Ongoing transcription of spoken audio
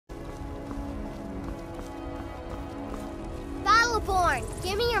Battleborn,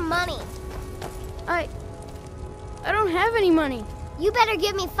 give me your money. I don't have any money. You better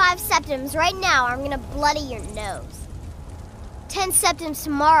give me 5 septims right now or I'm gonna bloody your nose. 10 septims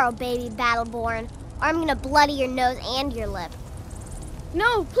tomorrow, baby Battleborn, or I'm gonna bloody your nose and your lip.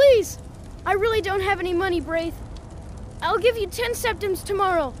 No, please! I really don't have any money, Braith. I'll give you 10 septims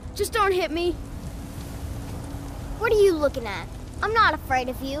tomorrow. Just don't hit me. What are you looking at? I'm not afraid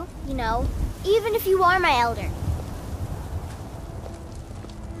of you, you know, even if you are my elder.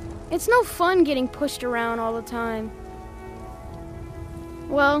 It's no fun getting pushed around all the time.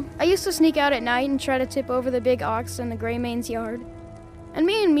 Well, I used to sneak out at night and try to tip over the big ox in the Greymane's yard. And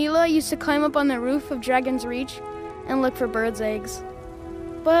me and Mila used to climb up on the roof of Dragon's Reach and look for birds' eggs.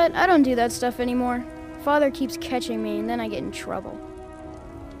 But I don't do that stuff anymore. Father keeps catching me and then I get in trouble.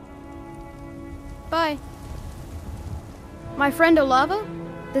 Bye. My friend Olava,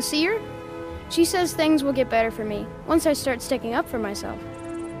 the seer, she says things will get better for me once I start sticking up for myself.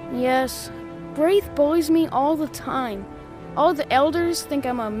 Yes, Braith bullies me all the time. All the elders think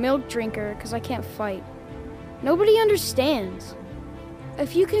I'm a milk drinker because I can't fight. Nobody understands.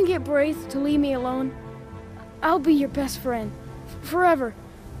 If you can get Braith to leave me alone, I'll be your best friend. Forever.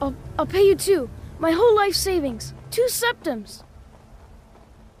 I'll pay you 2. My whole life savings. 2 septims.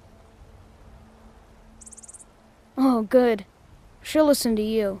 Oh, good. She'll listen to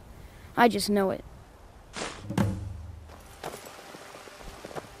you. I just know it.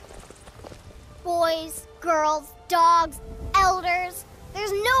 Boys, girls, dogs, elders.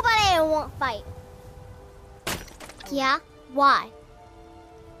 There's nobody I won't fight. Yeah? Why?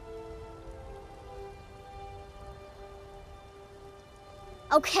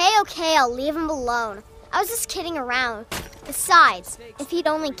 Okay, I'll leave him alone. I was just kidding around. Besides, if he'd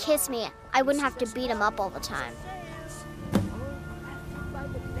only kiss me, I wouldn't have to beat him up all the time.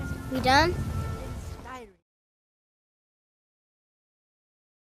 We done?